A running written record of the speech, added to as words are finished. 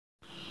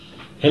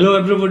Hello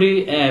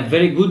everybody, a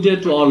very good day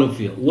to all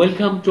of you.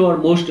 Welcome to our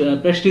most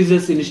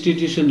prestigious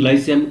institution,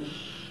 Lyceum,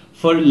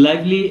 for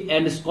lively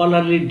and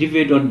scholarly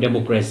debate on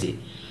democracy.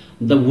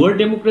 The word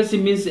democracy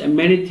means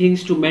many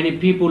things to many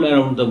people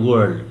around the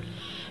world.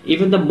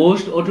 Even the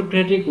most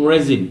autocratic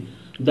regime,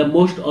 the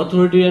most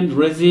authoritarian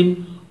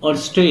regime or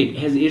state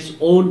has its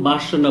own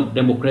version of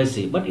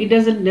democracy, but it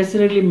doesn't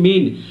necessarily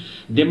mean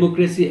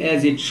democracy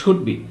as it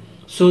should be.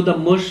 So the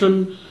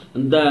motion,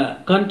 the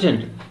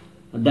content,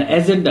 the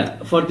agenda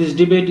for this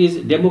debate is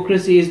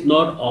democracy is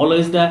not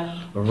always the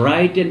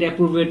right and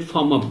appropriate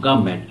form of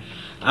government.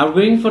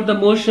 Arguing for the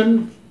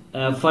motion,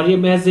 Faria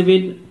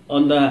Mahazibin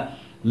on the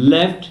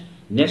left,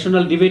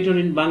 national debater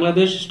in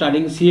Bangladesh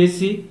studying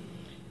CSC,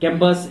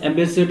 campus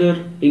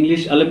ambassador,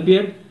 English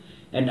Olympiad,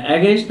 and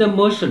against the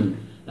motion,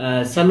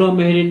 Salwa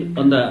Meherin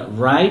on the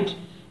right,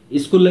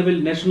 school level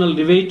national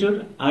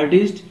debater,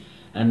 artist,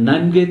 and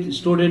non-gate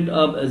student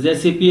of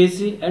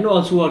JCPSC and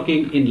also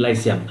working in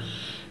Lyceum.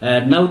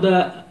 Now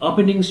the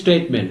opening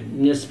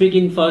statement.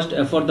 Speaking first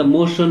for the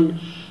motion,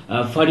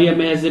 Faria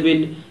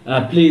Mahazibin,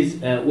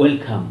 please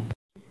welcome.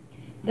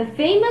 The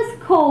famous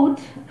quote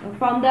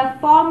from the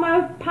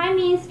former Prime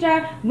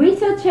Minister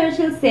Winston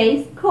Churchill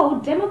says,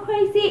 quote,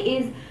 "Democracy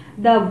is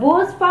the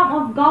worst form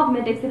of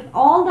government except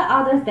all the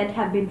others that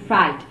have been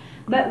tried."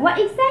 But what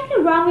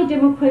exactly wrong with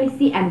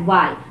democracy and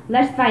why?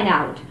 Let's find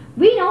out.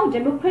 We know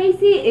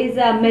democracy is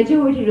a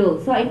majority rule.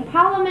 So in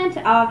parliament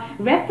or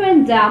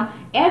referendum,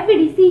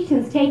 every decision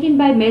is taken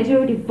by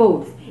majority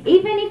votes.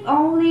 Even if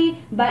only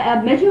by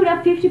a majority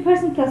of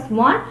 50% plus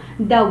 1,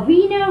 the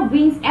winner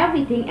wins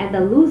everything and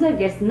the loser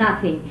gets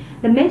nothing.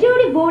 The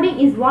majority voting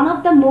is one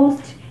of the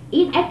most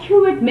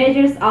inaccurate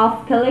measures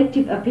of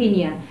collective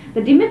opinion.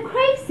 The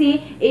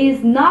democracy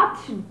is not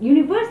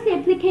universally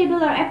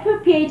applicable or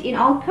appropriate in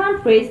all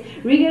countries,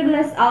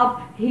 regardless of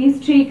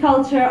history,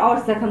 culture, or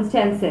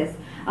circumstances.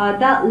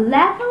 The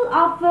level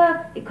of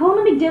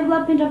economic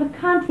development of a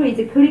country is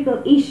a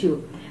critical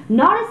issue.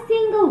 Not a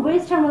single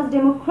Western was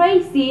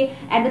democracy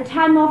at the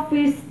time of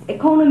its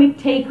economic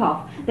takeoff.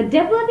 The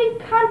developing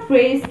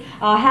countries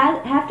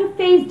have to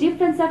face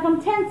different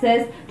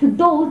circumstances to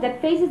those that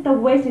faces the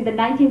West in the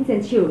 19th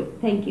century.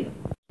 Thank you.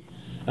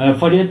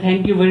 Faria,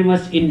 thank you very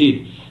much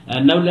indeed.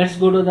 Now let's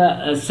go to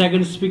the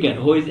second speaker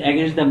who is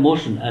against the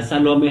motion,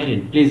 Salwa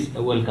Meherin. Please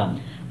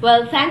welcome.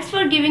 Well, thanks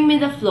for giving me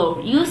the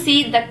floor. You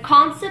see, the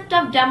concept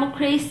of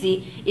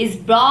democracy is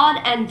broad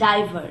and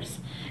diverse.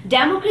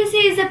 Democracy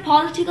is a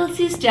political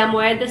system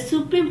where the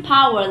supreme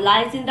power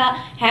lies in the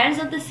hands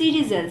of the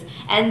citizens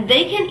and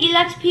they can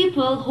elect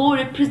people who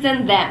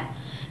represent them.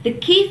 The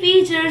key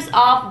features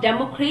of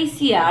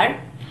democracy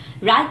are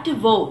right to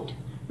vote,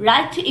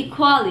 right to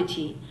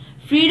equality,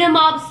 freedom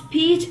of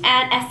speech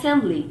and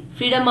assembly,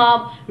 freedom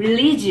of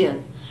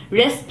religion,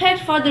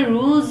 respect for the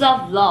rules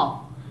of law,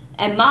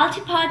 a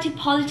multi-party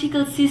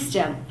political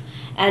system,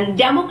 and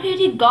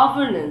democratic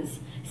governance,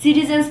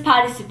 citizens'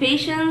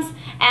 participations,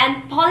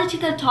 and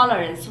political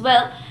tolerance.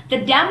 Well, the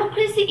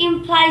democracy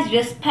implies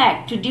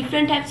respect to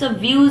different types of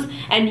views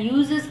and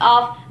uses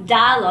of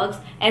dialogues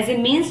as a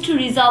means to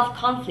resolve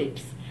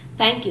conflicts.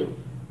 Thank you.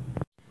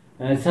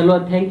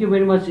 Salwa, thank you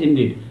very much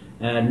indeed.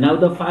 Now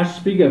the first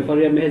speaker,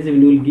 Faria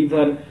Mahazibin, will give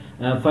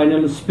her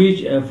final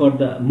speech for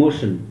the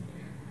motion.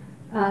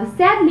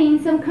 Sadly, in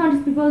some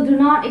countries, people do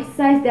not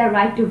exercise their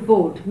right to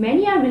vote.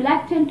 Many are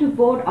reluctant to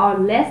vote or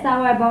less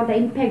aware about the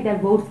impact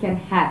that votes can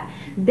have.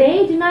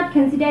 They do not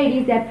consider it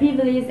is their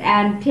privilege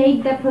and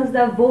take the process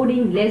of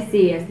voting less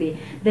seriously.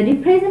 The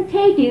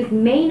representatives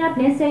may not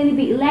necessarily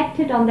be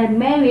elected on their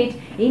merit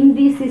in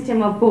this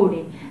system of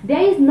voting. There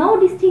is no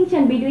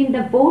distinction between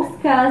the votes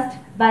cast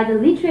by the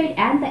literate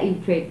and the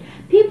illiterate.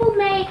 People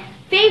may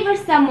favor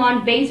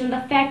someone based on the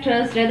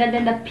factors rather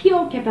than the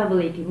pure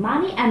capability.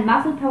 Money and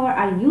muscle power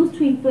are used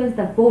to influence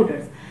the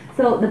voters.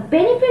 So the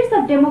benefits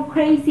of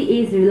democracy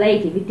is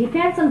relative. It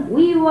depends on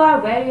who you are,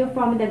 where you're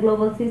from in the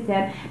global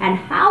system, and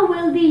how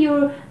wealthy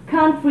your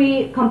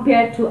country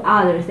compared to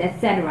others,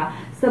 etc.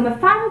 So my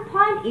final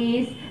point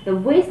is the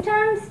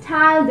Western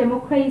style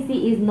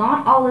democracy is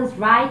not always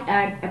right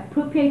and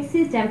appropriate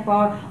system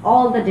for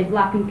all the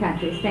developing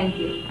countries. Thank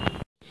you.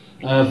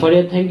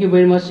 Faria, thank you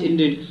very much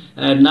indeed.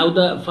 Now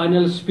the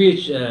final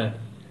speech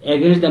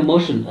against the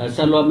motion,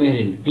 Salwa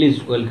Meherin,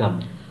 please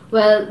welcome.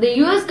 Well, the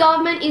US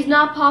government is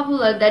not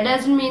popular. That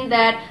doesn't mean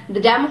that the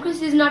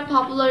democracy is not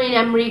popular in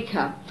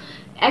America.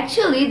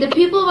 Actually, the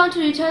people want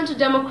to return to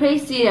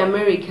democracy in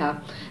America.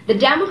 The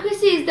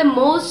democracy is the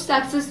most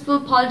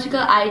successful political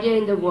idea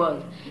in the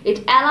world. It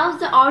allows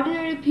the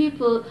ordinary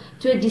people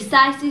to a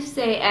decisive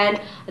say and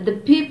the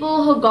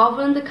people who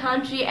govern the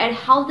country and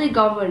how they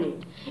govern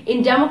it.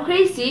 In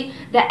democracy,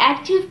 the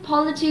active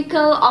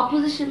political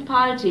opposition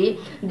party,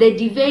 they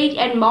debate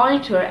and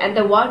monitor and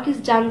the work is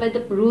done by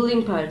the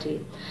ruling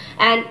party.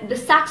 And the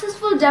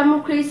successful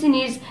democracy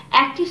needs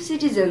active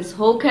citizens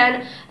who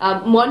can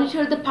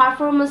monitor the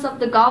performance of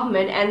the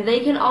government and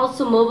they can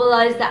also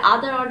mobilize the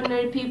other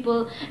ordinary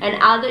people and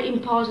other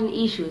important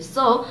issues.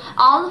 So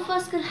all of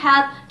us can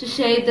help to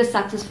shape the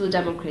successful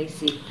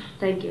democracy.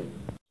 Thank you.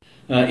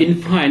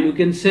 In fine, we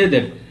can say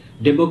that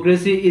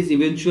democracy is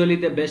eventually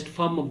the best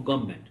form of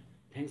government.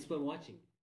 Thanks for watching.